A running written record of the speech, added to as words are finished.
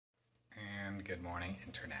Good morning,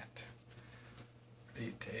 Internet.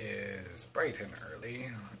 It is bright and early.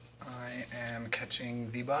 I am catching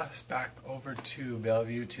the bus back over to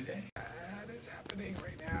Bellevue today. That is happening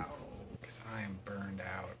right now because I am burned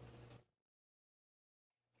out.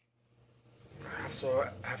 So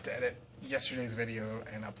I have to edit yesterday's video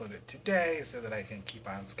and upload it today so that I can keep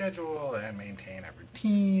on schedule and maintain a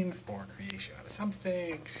routine for creation of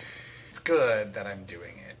something. It's good that I'm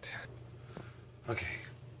doing it. Okay.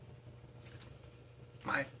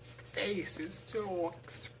 My face is so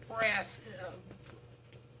expressive.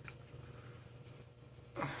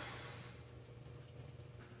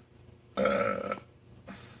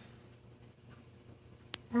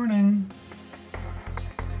 Morning.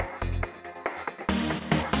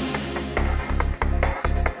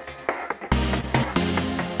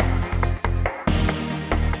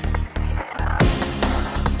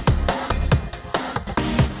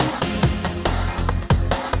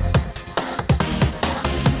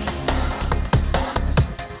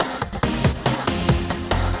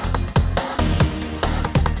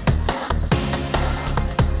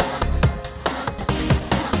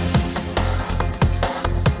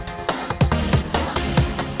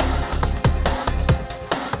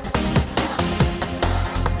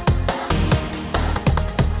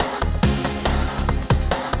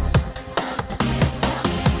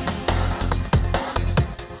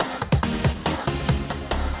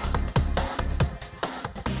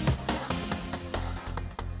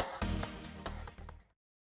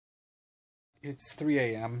 It's 3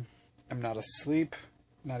 a.m. I'm not asleep,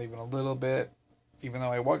 not even a little bit, even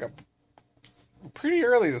though I woke up pretty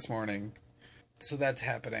early this morning. So that's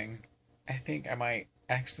happening. I think I might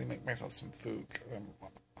actually make myself some food because I'm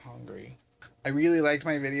hungry. I really liked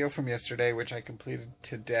my video from yesterday, which I completed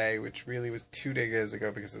today, which really was 2 days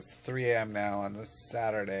ago because it's 3 a.m. now on this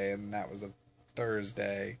Saturday, and that was a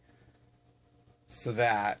Thursday. So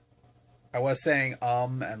that, I was saying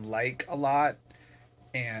and like a lot.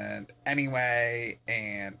 And anyway,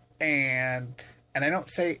 and I don't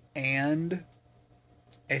say and,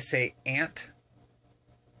 I say ant,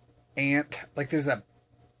 like there's a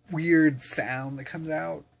weird sound that comes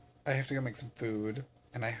out. I have to go make some food,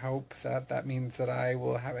 and I hope that that means that I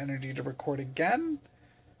will have energy to record again.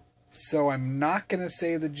 So I'm not going to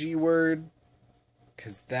say the G word,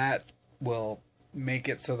 because that will make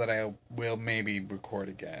it so that I will maybe record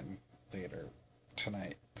again later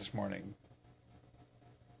tonight, this morning.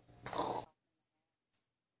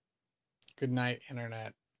 Good night,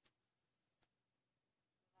 Internet.